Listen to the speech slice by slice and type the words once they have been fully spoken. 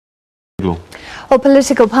All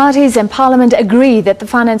political parties in Parliament agree that the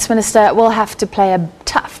Finance Minister will have to play a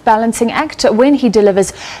tough balancing act when he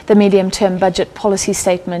delivers the medium-term budget policy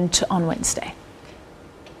statement on Wednesday.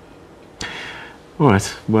 All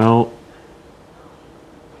right, well,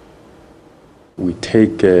 we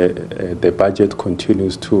take the budget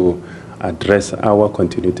continues to address our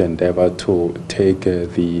continued endeavor to take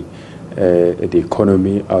the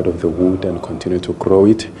economy out of the wood and continue to grow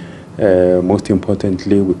it. Most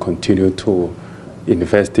importantly, we continue to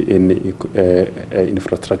invest in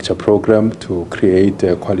infrastructure program to create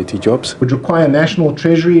quality jobs. Would require National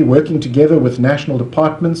Treasury working together with national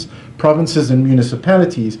departments, provinces and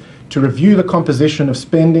municipalities to review the composition of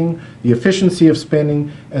spending, the efficiency of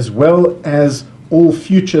spending, as well as all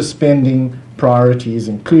future spending priorities,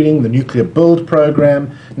 including the nuclear build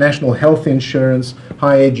program, national health insurance,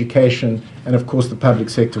 higher education, and of course the public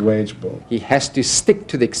sector wage bill. He has to stick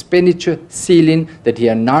to the expenditure ceiling that he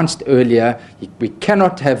announced earlier. We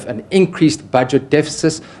cannot have an increased budget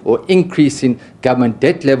deficit or increase in government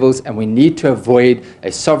debt levels, and we need to avoid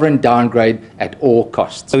a sovereign downgrade at all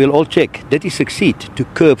costs. So we'll all check. Did he succeed to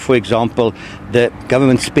curb, for example, the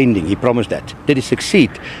government spending? He promised that. Did he succeed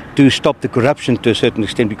to stop the corruption to a certain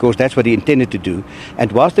extent, because that's what he intended to do?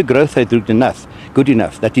 And was the growth rate good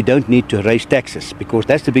enough that you don't need to raise taxes? Because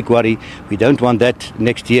that's the big worry. We don't want that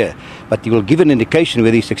next year. But he will give an indication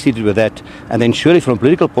whether he succeeded with that. And then surely from a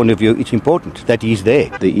political point of view, it's important that he's there.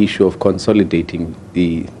 The issue of consolidating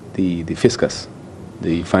the fiscus,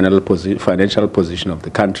 the financial position of the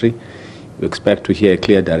country, we expect to hear a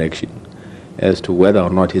clear direction as to whether or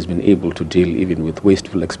not he's been able to deal even with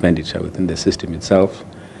wasteful expenditure within the system itself.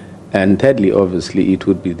 And thirdly, obviously, it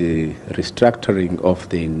would be the restructuring of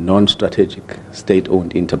the non-strategic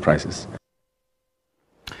state-owned enterprises.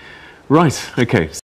 right, okay.